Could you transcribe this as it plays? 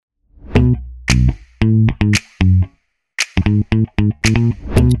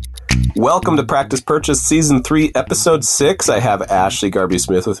Welcome to Practice Purchase Season 3, Episode 6. I have Ashley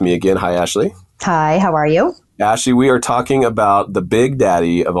Garby-Smith with me again. Hi, Ashley. Hi, how are you? Ashley, we are talking about the big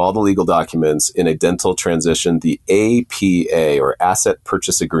daddy of all the legal documents in a dental transition, the APA, or Asset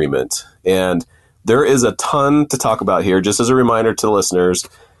Purchase Agreement. And there is a ton to talk about here. Just as a reminder to the listeners,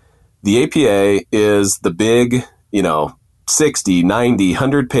 the APA is the big, 60, 90,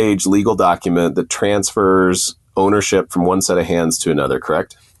 100-page legal document that transfers ownership from one set of hands to another,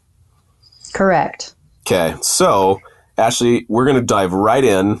 correct? Correct. Okay, so Ashley, we're going to dive right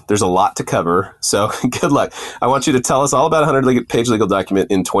in. There's a lot to cover, so good luck. I want you to tell us all about a 100-page legal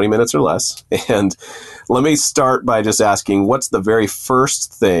document in 20 minutes or less. And let me start by just asking, what's the very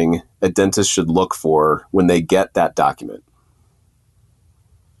first thing a dentist should look for when they get that document?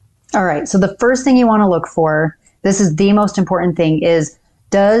 All right, so the first thing you want to look for, this is the most important thing, is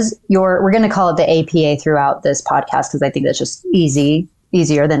we're going to call it the APA throughout this podcast because I think that's just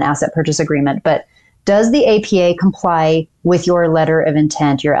easier than asset purchase agreement, but does the APA comply with your letter of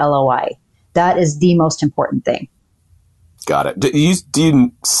intent, your LOI? That is the most important thing. Got it. Do you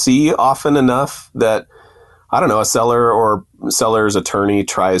see often enough that, a seller or seller's attorney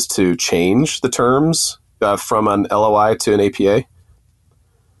tries to change the terms from an LOI to an APA?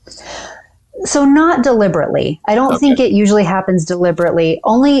 So not deliberately. I don't think it usually happens deliberately.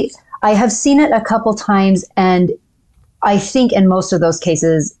 Only I have seen it a couple times, and I think in most of those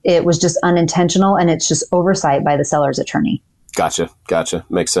cases, it was just unintentional and it's just oversight by the seller's attorney. Gotcha.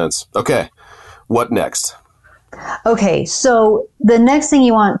 Makes sense. Okay. What next? Okay. So the next thing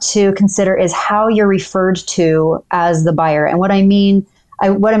you want to consider is how you're referred to as the buyer. And what I mean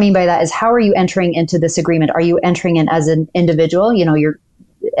by that is, how are you entering into this agreement? Are you entering in as an individual? You're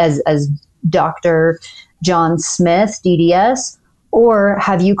as Dr. John Smith, DDS, or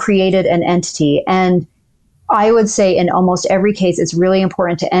have you created an entity? And I would say in almost every case, it's really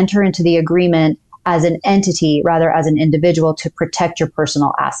important to enter into the agreement as an entity rather as an individual to protect your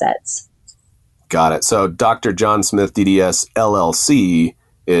personal assets. Got it. So Dr. John Smith, DDS, LLC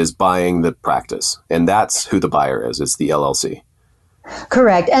is buying the practice, and that's who the buyer is. It's the LLC.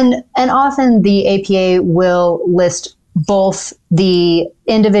 Correct. And often the APA will list both the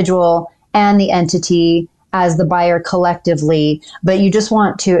individual and the entity as the buyer collectively, but you just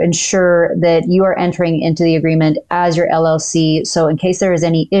want to ensure that you are entering into the agreement as your LLC. So in case there is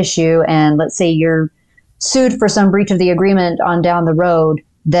any issue, and let's say you're sued for some breach of the agreement on down the road,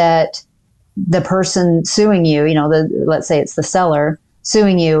 that the person suing you, let's say it's the seller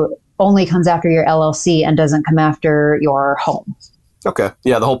suing you, only comes after your LLC and doesn't come after your home. Okay.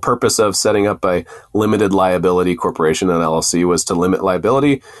 Yeah, the whole purpose of setting up a limited liability corporation, an LLC, was to limit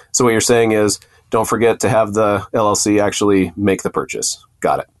liability. So what you're saying is, don't forget to have the LLC actually make the purchase.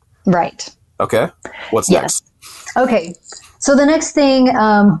 Got it. Right. Okay. What's next? Okay. So the next thing,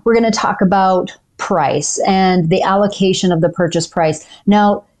 we're going to talk about price and the allocation of the purchase price.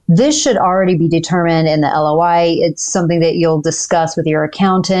 Now, this should already be determined in the LOI. It's something that you'll discuss with your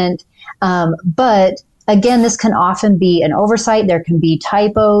accountant. But again, this can often be an oversight. There can be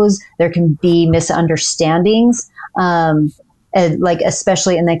typos. There can be misunderstandings.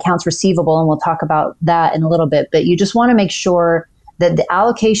 Especially in the accounts receivable, and we'll talk about that in a little bit, but you just want to make sure that the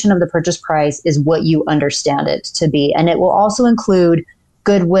allocation of the purchase price is what you understand it to be. And it will also include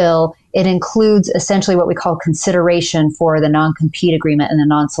goodwill. It includes essentially what we call consideration for the non-compete agreement and the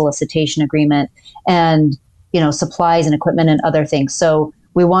non-solicitation agreement, and, supplies and equipment and other things. So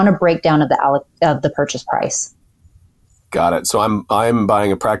we want a breakdown of the purchase price. Got it. So I'm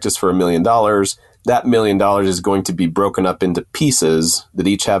buying a practice for $1 million. That $1 million is going to be broken up into pieces that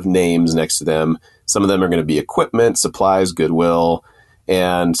each have names next to them. Some of them are going to be equipment, supplies, goodwill,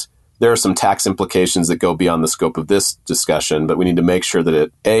 and there are some tax implications that go beyond the scope of this discussion, but we need to make sure that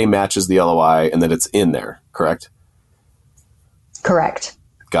it, A, matches the LOI and that it's in there, correct? Correct.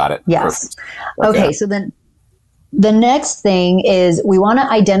 Got it. Yes. Okay, so then the next thing is we want to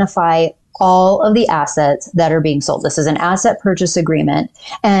identify all of the assets that are being sold. This is an asset purchase agreement,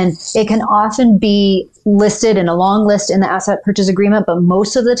 and it can often be listed in a long list in the asset purchase agreement, but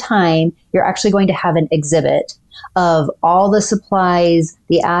most of the time you're actually going to have an exhibit of all the supplies,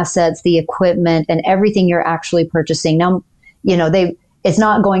 the assets, the equipment, and everything you're actually purchasing. Now, it's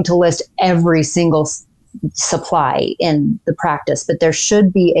not going to list every single supply in the practice, but there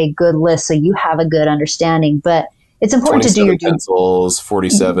should be a good list so you have a good understanding. But it's important to do your pencils,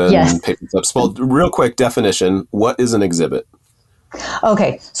 47 paper clips. Well, real quick definition, what is an exhibit?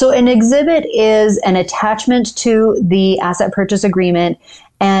 Okay, so an exhibit is an attachment to the asset purchase agreement,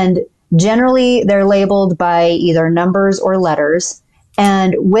 and generally they're labeled by either numbers or letters.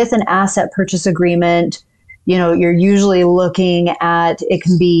 And with an asset purchase agreement, you're usually looking at, it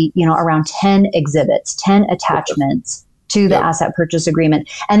can be, around 10 exhibits, 10 attachments to the asset purchase agreement.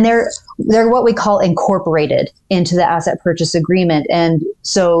 And they're what we call incorporated into the asset purchase agreement. And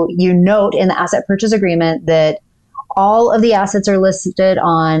so you note in the asset purchase agreement that all of the assets are listed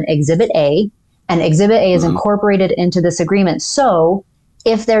on Exhibit A, and Exhibit A is incorporated into this agreement. So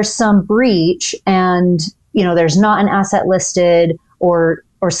if there's some breach and, there's not an asset listed or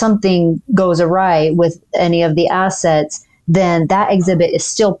something goes awry with any of the assets, then that exhibit is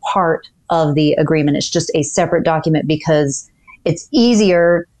still part of the agreement. It's just a separate document because it's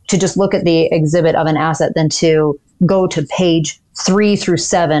easier to just look at the exhibit of an asset than to go to page 3 through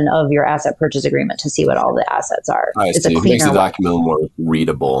 7 of your asset purchase agreement to see what all the assets are. I see. It makes the document more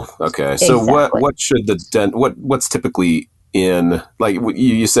readable. Okay. So exactly. what should what's typically in, like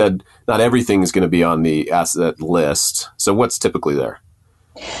you said, not everything is going to be on the asset list. So what's typically there?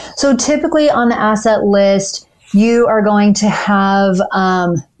 So typically on the asset list, you are going to have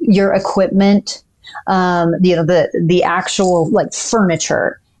your equipment, the actual like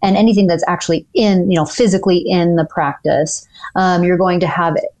furniture and anything that's actually in, physically in the practice. You're going to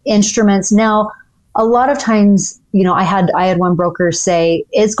have instruments. Now, a lot of times, I had one broker say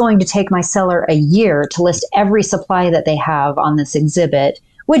it's going to take my seller a year to list every supply that they have on this exhibit,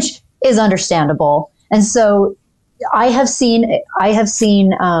 which is understandable. And so I have seen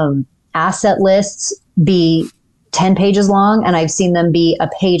asset lists be 10 pages long, and I've seen them be a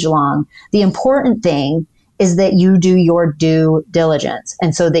page long. The important thing is that you do your due diligence.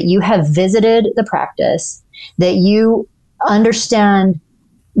 And so that you have visited the practice, that you understand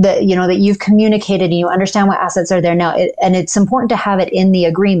that, that you've communicated and you understand what assets are there now. And it's important to have it in the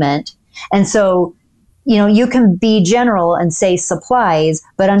agreement. And so, you can be general and say supplies,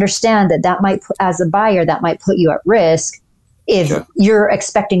 but understand that might, as a buyer, that might put you at risk if you're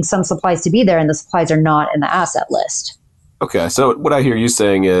expecting some supplies to be there and the supplies are not in the asset list. Okay, so what I hear you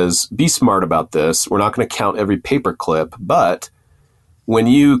saying is be smart about this. We're not going to count every paper clip, but when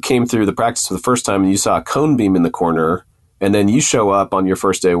you came through the practice for the first time and you saw a cone beam in the corner, and then you show up on your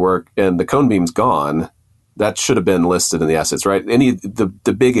first day of work and the cone beam's gone, that should have been listed in the assets, right?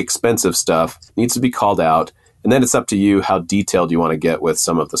 The big expensive stuff needs to be called out, and then it's up to you how detailed you want to get with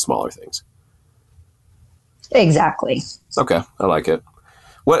some of the smaller things. Exactly. Okay, I like it.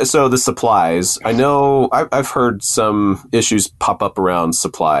 So the supplies, I know I've heard some issues pop up around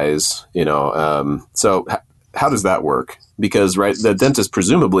supplies, so how does that work? Because, right, the dentist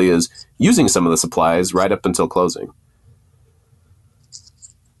presumably is using some of the supplies right up until closing.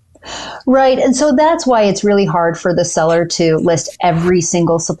 Right. And so that's why it's really hard for the seller to list every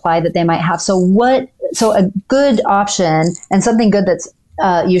single supply that they might have. So a good option and something good that's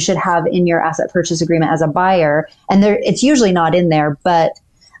you should have in your asset purchase agreement as a buyer, and it's usually not in there, but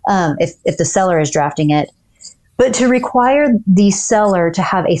if the seller is drafting it, but to require the seller to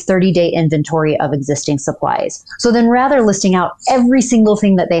have a 30-day inventory of existing supplies. So then rather listing out every single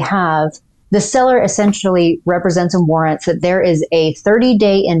thing that they have, the seller essentially represents and warrants that there is a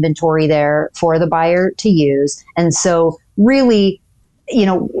 30-day inventory there for the buyer to use. And so really,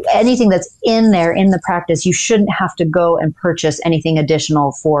 anything that's in there in the practice, you shouldn't have to go and purchase anything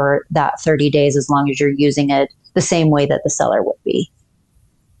additional for that 30 days as long as you're using it the same way that the seller would be.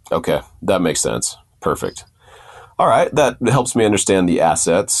 Okay, that makes sense. Perfect. All right, that helps me understand the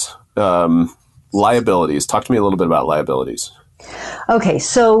assets. Liabilities. Talk to me a little bit about liabilities. Okay,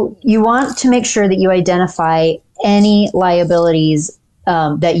 so you want to make sure that you identify any liabilities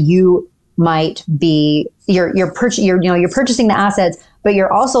that you might be. You're purchasing the assets, but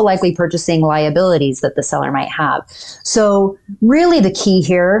you're also likely purchasing liabilities that the seller might have. So really, the key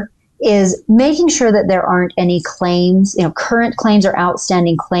here is making sure that there aren't any claims, current claims or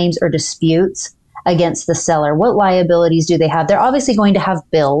outstanding claims or disputes against the seller. What liabilities do they have? They're obviously going to have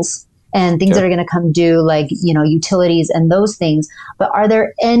bills and things that are going to come due, like, utilities and those things. But are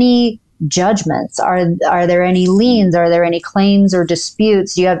there any judgments? Are there any liens? Are there any claims or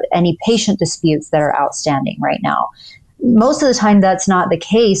disputes? Do you have any patient disputes that are outstanding right now? Most of the time that's not the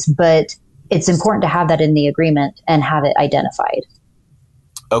case, but it's important to have that in the agreement and have it identified.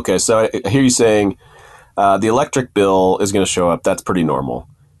 Okay, so I hear you saying the electric bill is going to show up. That's pretty normal.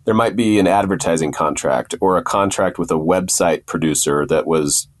 There might be an advertising contract or a contract with a website producer that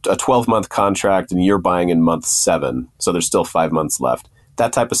was a 12-month contract and you're buying in month 7. So there's still 5 months left.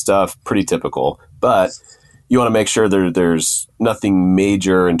 That type of stuff, pretty typical. But you want to make sure there's nothing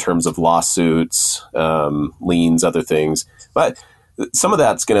major in terms of lawsuits, liens, other things. But some of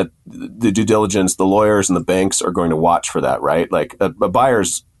that's going to, the due diligence, the lawyers and the banks are going to watch for that, right? Like a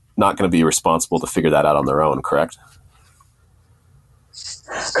buyer's not going to be responsible to figure that out on their own, correct?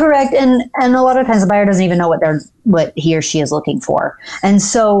 Correct. And a lot of times the buyer doesn't even know what he or she is looking for. And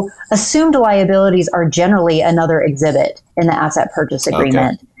so assumed liabilities are generally another exhibit in the asset purchase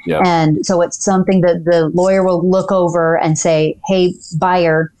agreement. Okay. Yep. And so it's something that the lawyer will look over and say, hey,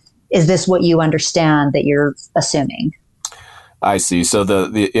 buyer, is this what you understand that you're assuming? I see. So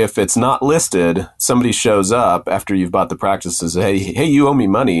the if it's not listed, somebody shows up after you've bought the practice and says, hey, you owe me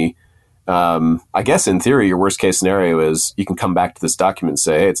money. I guess in theory, your worst case scenario is you can come back to this document and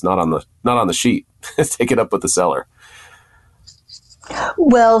say, hey, it's not on the sheet. Take it up with the seller.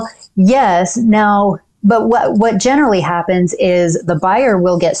 Well, yes. Now, but what generally happens is the buyer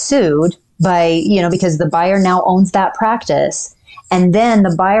will get sued by, because the buyer now owns that practice. And then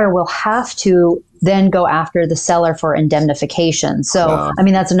the buyer will have to then go after the seller for indemnification. So,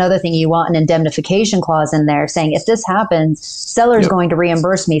 that's another thing. You want an indemnification clause in there saying, if this happens, seller is going to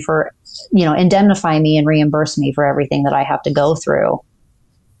reimburse me for, indemnify me and reimburse me for everything that I have to go through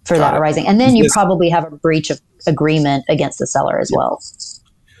for that arising. And then you probably have a breach of agreement against the seller as well.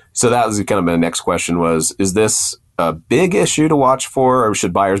 So that was kind of my next question was, is this a big issue to watch for, or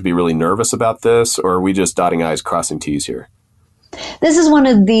should buyers be really nervous about this, or are we just dotting I's, crossing T's here? This is one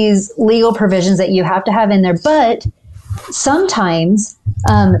of these legal provisions that you have to have in there, but sometimes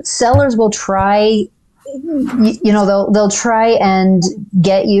sellers will try, they'll try and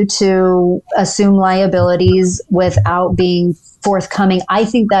get you to assume liabilities without being forthcoming. I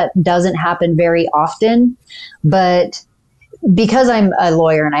think that doesn't happen very often, but because I'm a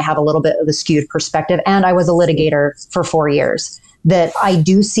lawyer and I have a little bit of a skewed perspective, and I was a litigator for 4 years, that I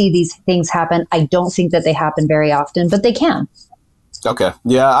do see these things happen. I don't think that they happen very often, but they can. Okay.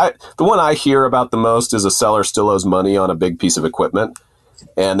 Yeah. The one I hear about the most is a seller still owes money on a big piece of equipment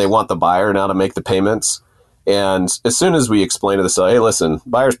and they want the buyer now to make the payments. And as soon as we explain to the seller, hey, listen,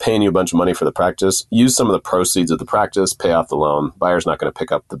 buyer's paying you a bunch of money for the practice, use some of the proceeds of the practice, pay off the loan. Buyer's not going to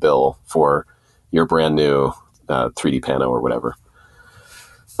pick up the bill for your brand new 3D Pano or whatever.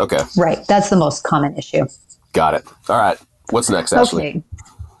 Okay. Right. That's the most common issue. Got it. All right. What's next, Ashley?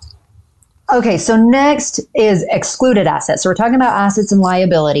 Okay, so next is excluded assets. So we're talking about assets and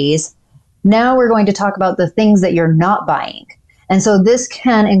liabilities. Now we're going to talk about the things that you're not buying. And so this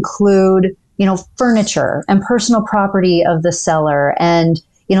can include, furniture and personal property of the seller. And,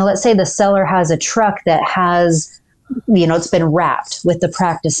 let's say the seller has a truck that has, it's been wrapped with the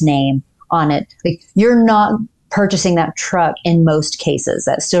practice name on it. Like, you're not purchasing that truck in most cases.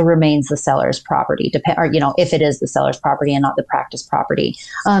 That still remains the seller's property, if it is the seller's property and not the practice property.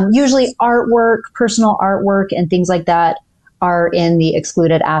 Usually artwork, personal artwork, and things like that are in the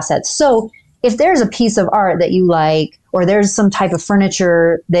excluded assets. So if there's a piece of art that you like, or there's some type of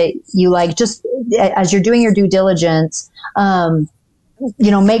furniture that you like, just as you're doing your due diligence,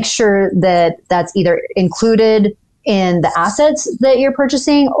 make sure that that's either included in the assets that you're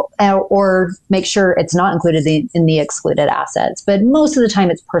purchasing, or make sure it's not included in the excluded assets. But most of the time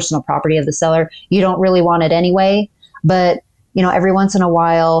it's personal property of the seller. You don't really want it anyway, but every once in a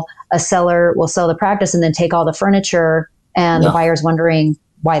while a seller will sell the practice and then take all the furniture, and the buyer's wondering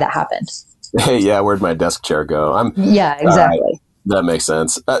why that happened. Hey, yeah, where'd my desk chair go? Yeah, exactly. That makes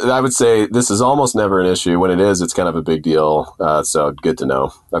sense. I would say this is almost never an issue. When it is, it's kind of a big deal. So good to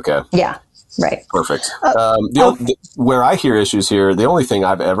know. Okay. Yeah. Right. Perfect. Where I hear issues here, the only thing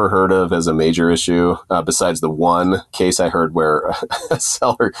I've ever heard of as a major issue, besides the one case I heard where a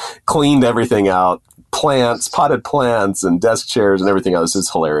seller cleaned everything out, potted plants and desk chairs and everything else, is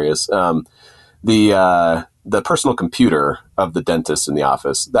hilarious. The personal computer of the dentist in the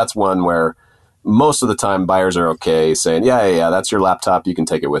office, that's one where most of the time buyers are okay saying, yeah, that's your laptop. You can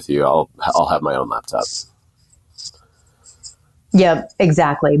take it with you. I'll have my own laptop. Yeah,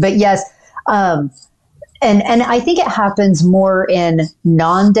 exactly. But yes, and I think it happens more in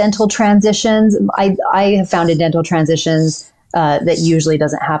non-dental transitions. I have found in dental transitions that usually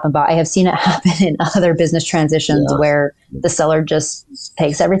doesn't happen, but I have seen it happen in other business transitions where the seller just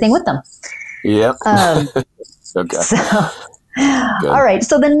takes everything with them. Yep. Okay. So, all right.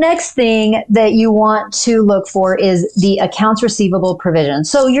 So the next thing that you want to look for is the accounts receivable provision.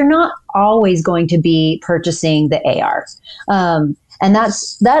 So you're not always going to be purchasing the AR. And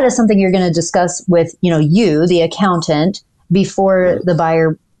that is something you're going to discuss with, you, the accountant, before the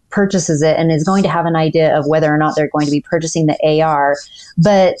buyer purchases it, and is going to have an idea of whether or not they're going to be purchasing the AR.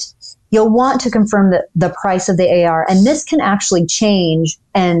 But you'll want to confirm the price of the AR. And this can actually change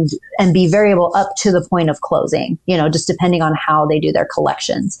and be variable up to the point of closing, just depending on how they do their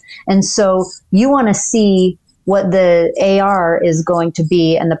collections. And so you want to see what the AR is going to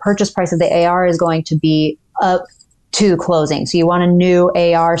be, and the purchase price of the AR is going to be up to closing. So you want a new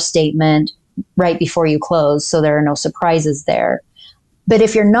AR statement right before you close, so there are no surprises there. But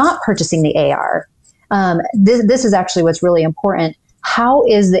if you're not purchasing the AR, this is actually what's really important. How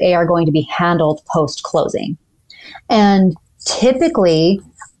is the AR going to be handled post-closing? And typically,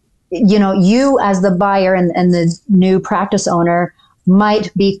 you as the buyer and the new practice owner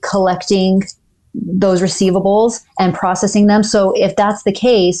might be collecting those receivables and processing them. So if that's the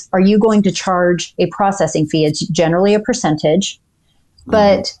case, are you going to charge a processing fee? It's generally a percentage. Mm-hmm.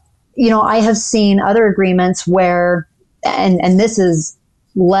 But, I have seen other agreements where, and this is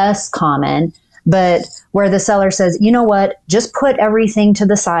less common, but where the seller says, you know what, just put everything to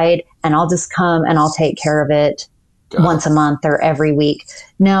the side and I'll just come and I'll take care of it once a month or every week.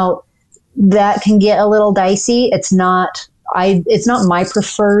 Now, that can get a little dicey. It's not my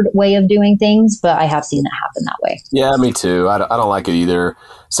preferred way of doing things, but I have seen it happen that way. Yeah, me too. I don't like it either.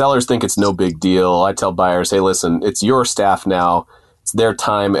 Sellers think it's no big deal. I tell buyers, hey, listen, it's your staff now. It's their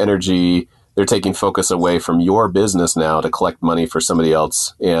time, energy. They're taking focus away from your business now to collect money for somebody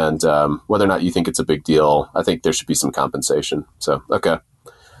else. And whether or not you think it's a big deal, I think there should be some compensation. So, okay.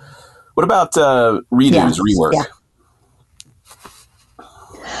 What about redos, rework? Yeah.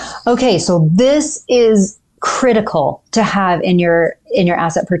 Okay, so this is critical to have in your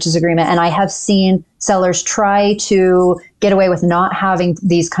asset purchase agreement. And I have seen sellers try to get away with not having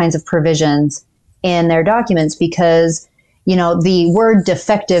these kinds of provisions in their documents because, the word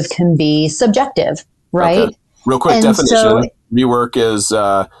defective can be subjective, right? Okay. Real quick definition. So, rework is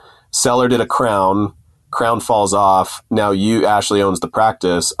seller did a crown falls off. Now Ashley owns the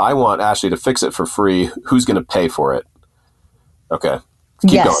practice. I want Ashley to fix it for free. Who's going to pay for it? Okay.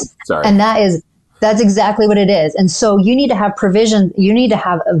 Keep going. Sorry. And that's exactly what it is. And so you need to have provision. You need to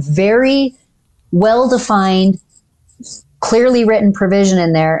have a very well-defined, clearly written provision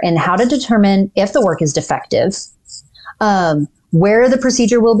in there in how to determine if the work is defective, where the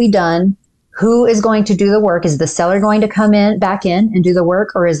procedure will be done, who is going to do the work. Is the seller going to come back in and do the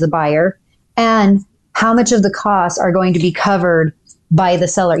work, or is the buyer? And how much of the costs are going to be covered by the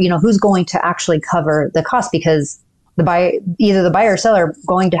seller? Who's going to actually cover the cost, because either the buyer or seller are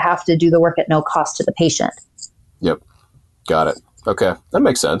going to have to do the work at no cost to the patient. Yep. Got it. Okay. That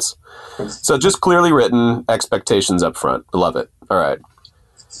makes sense. So just clearly written expectations up front. Love it. All right.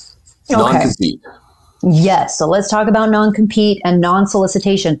 Okay. Non-compete. Yes. So let's talk about non-compete and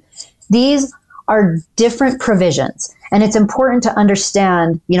non-solicitation. These are different provisions. And it's important to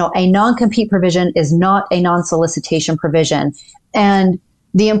understand, a non-compete provision is not a non-solicitation provision. And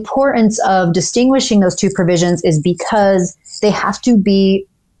the importance of distinguishing those two provisions is because they have to be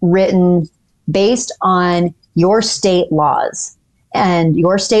written based on your state laws. And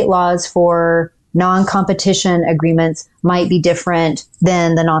your state laws for non-competition agreements might be different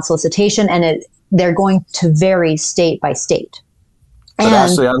than the non-solicitation, and they're going to vary state by state. But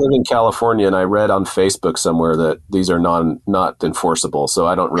actually, I live in California, and I read on Facebook somewhere that these are not enforceable, so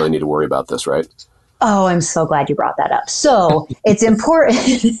I don't really need to worry about this, right? Oh, I'm so glad you brought that up. So it's important.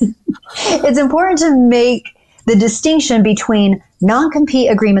 It's important to make the distinction between non-compete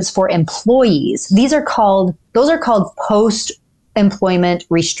agreements for employees. Those are called post-employment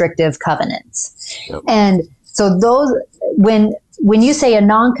restrictive covenants. Yep. And so those, when you say a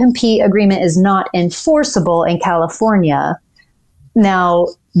non-compete agreement is not enforceable in California, now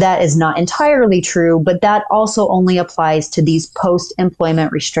that is not entirely true, but that also only applies to these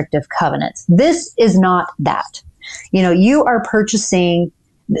post-employment restrictive covenants. This is not that. You are purchasing,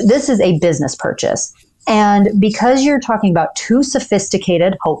 this is a business purchase. And because you're talking about two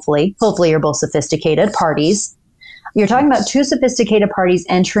sophisticated, hopefully you're both sophisticated parties, you're talking about two sophisticated parties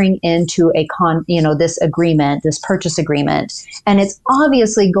entering into this agreement, this purchase agreement. And it's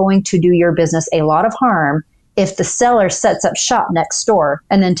obviously going to do your business a lot of harm if the seller sets up shop next door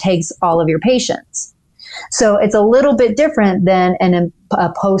and then takes all of your patients. So it's a little bit different than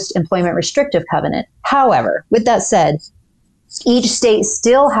a post-employment restrictive covenant. However, with that said, each state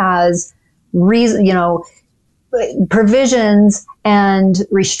still has provisions and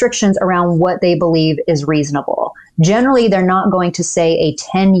restrictions around what they believe is reasonable. Generally, they're not going to say a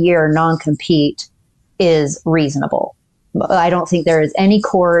 10-year non-compete is reasonable. I don't think there is any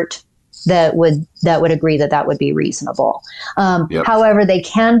court that would agree that would be reasonable. Yep. However, they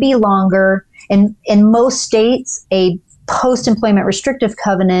can be longer. In most states, a post-employment restrictive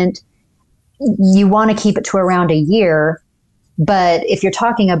covenant, you want to keep it to around a year. But if you're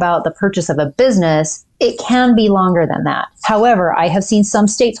talking about the purchase of a business, it can be longer than that. However, I have seen some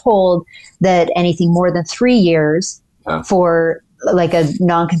states hold that anything more than 3 years for like a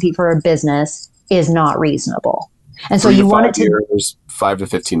non-compete for a business is not reasonable. And so you want it to years, 5 to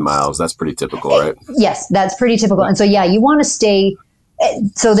 15 miles. That's pretty typical, right? Yes, that's pretty typical. And so, you want to stay.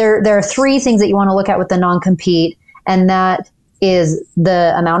 So there are three things that you want to look at with the non-compete, and that is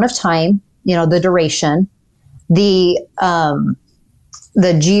the amount of time, the duration, the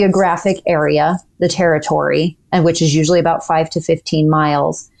geographic area, the territory, and which is usually about 5 to 15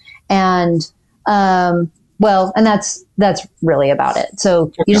 miles. And, and that's really about it.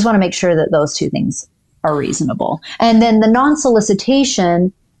 So you just want to make sure that those two things are reasonable. And then the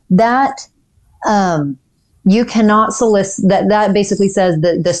non-solicitation, that, you cannot solicit, that basically says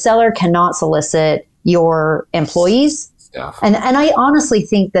that the seller cannot solicit your employees. Yeah. And I honestly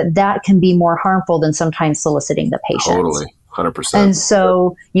think that can be more harmful than sometimes soliciting the patients. Totally. 100%. And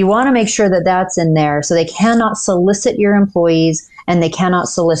so you want to make sure that that's in there. So they cannot solicit your employees and they cannot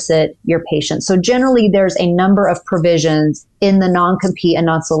solicit your patients. So generally there's a number of provisions in the non-compete and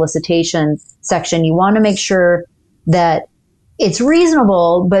non-solicitation section. You want to make sure that it's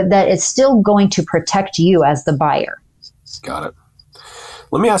reasonable, but that it's still going to protect you as the buyer. Got it.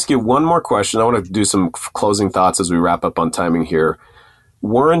 Let me ask you one more question. I want to do some closing thoughts as we wrap up on timing here.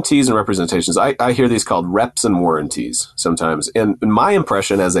 Warranties and representations. I hear these called reps and warranties sometimes. And my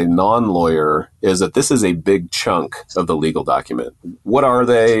impression as a non-lawyer is that this is a big chunk of the legal document. What are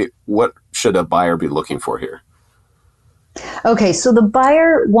they? What should a buyer be looking for here? Okay, so the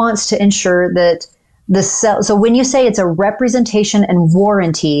buyer wants to ensure that so when you say it's a representation and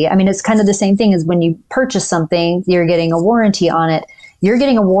warranty, I mean, it's kind of the same thing as when you purchase something, you're getting a warranty on it. You're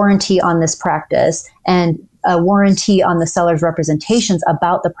getting a warranty on this practice and a warranty on the seller's representations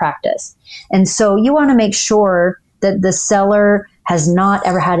about the practice. And so you want to make sure that the seller has not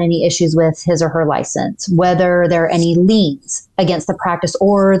ever had any issues with his or her license, whether there are any liens against the practice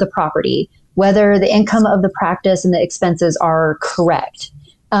or the property, whether the income of the practice and the expenses are correct,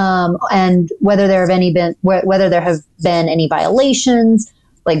 and whether there have been any violations,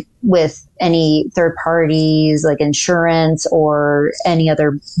 like with any third parties, like insurance or any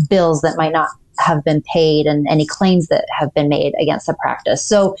other bills that might not have been paid, and any claims that have been made against the practice.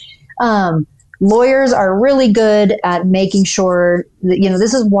 So lawyers are really good at making sure that,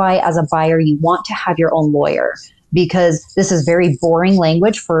 this is why as a buyer, you want to have your own lawyer, because this is very boring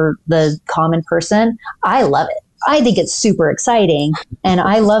language for the common person. I love it. I think it's super exciting. And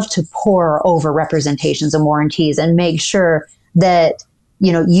I love to pore over representations and warranties and make sure that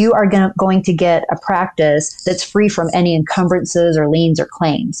you are going to get a practice that's free from any encumbrances or liens or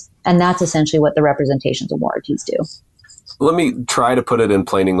claims. And that's essentially what the representations and warranties do. Let me try to put it in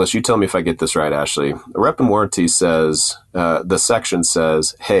plain English. You tell me if I get this right, Ashley. A rep and warranty says, the section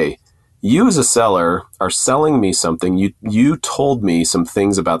says, hey, you as a seller are selling me something. You told me some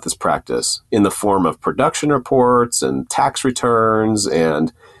things about this practice in the form of production reports and tax returns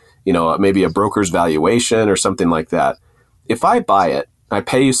and, maybe a broker's valuation or something like that. If I buy it, I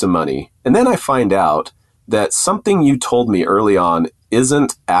pay you some money, and then I find out that something you told me early on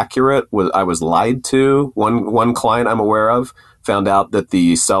isn't accurate. I was lied to. One client I'm aware of found out that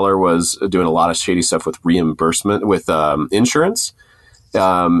the seller was doing a lot of shady stuff with reimbursement with insurance,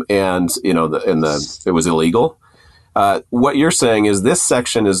 and it was illegal. What you're saying is this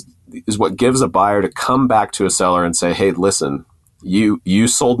section is what gives a buyer to come back to a seller and say, "Hey, listen, you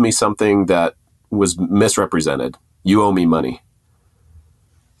sold me something that was misrepresented. You owe me money."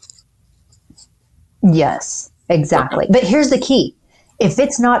 Yes, exactly. Okay. But here's the key. If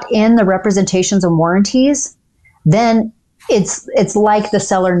it's not in the representations and warranties, then it's like the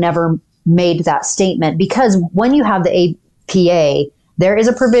seller never made that statement, because when you have the APA, there is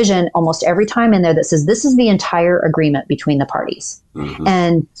a provision almost every time in there that says this is the entire agreement between the parties. Mm-hmm.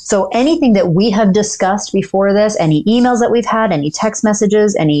 And so anything that we have discussed before this, any emails that we've had, any text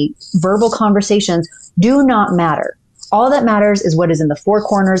messages, any verbal conversations do not matter. All that matters is what is in the four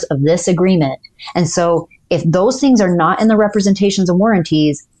corners of this agreement. And so if those things are not in the representations and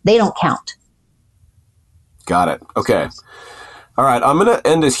warranties, they don't count. Got it. Okay. All right. I'm going to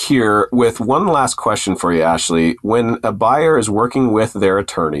end it here with one last question for you, Ashley. When a buyer is working with their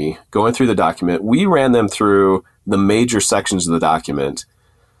attorney, going through the document, we ran them through the major sections of the document.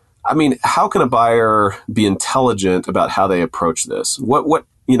 I mean, how can a buyer be intelligent about how they approach this? What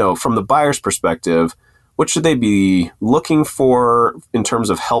from the buyer's perspective, what should they be looking for in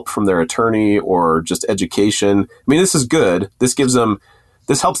terms of help from their attorney or just education? I mean, this is good. This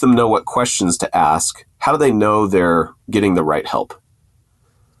helps them know what questions to ask. How do they know they're getting the right help?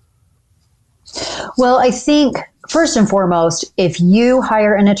 Well, I think first and foremost, if you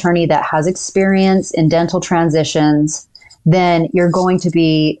hire an attorney that has experience in dental transitions, then you're going to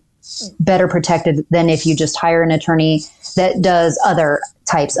be better protected than if you just hire an attorney that does other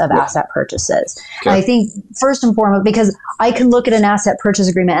types of asset purchases. Okay. I think first and foremost, because I can look at an asset purchase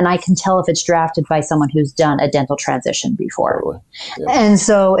agreement and I can tell if it's drafted by someone who's done a dental transition before. Totally. Yeah. And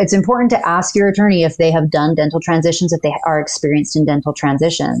so it's important to ask your attorney if they have done dental transitions, if they are experienced in dental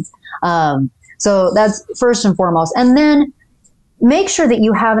transitions. So that's first and foremost. And then make sure that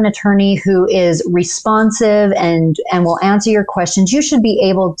you have an attorney who is responsive and will answer your questions. You should be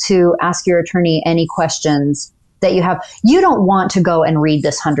able to ask your attorney any questions that you have. You don't want to go and read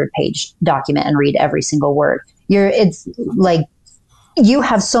this 100-page document and read every single word. It's like you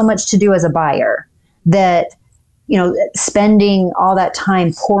have so much to do as a buyer that, spending all that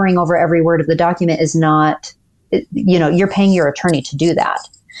time poring over every word of the document is not, you're paying your attorney to do that.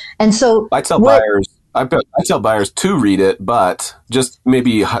 And so I tell buyers to read it, but just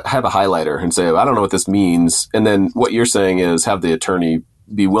maybe have a highlighter and say, I don't know what this means. And then what you're saying is have the attorney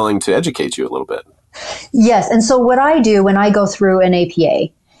be willing to educate you a little bit. Yes. And so what I do when I go through an APA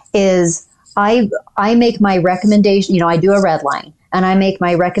is I make my recommendation, I do a red line and I make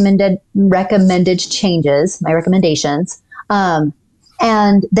my recommended changes, my recommendations. And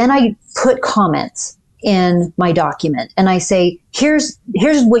then I put comments in my document and I say, here's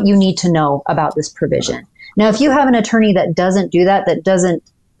what you need to know about this provision. Now, if you have an attorney that doesn't do that doesn't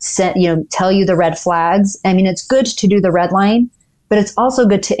tell you the red flags, it's good to do the red line, but it's also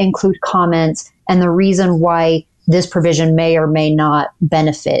good to include comments and the reason why this provision may or may not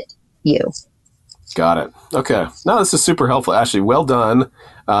benefit you. Got it. Okay. No, this is super helpful. Ashley, well done.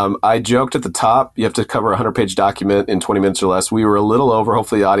 I joked at the top, you have to cover a 100-page document in 20 minutes or less. We were a little over.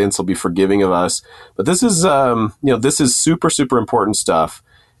 Hopefully the audience will be forgiving of us. But this is, this is super, super important stuff.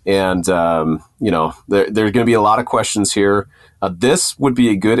 And, there's going to be a lot of questions here. This would be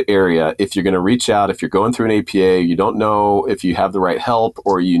a good area if you're going to reach out, if you're going through an APA, you don't know if you have the right help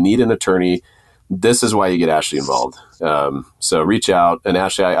or you need an attorney. This is why you get Ashley involved. So reach out. And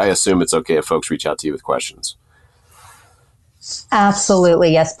Ashley, I assume it's okay if folks reach out to you with questions.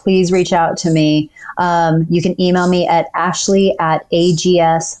 Absolutely. Yes. Please reach out to me. You can email me at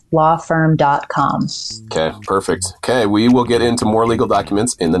ashley@agslawfirm.com. Okay, perfect. Okay, we will get into more legal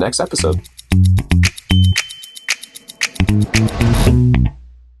documents in the next episode.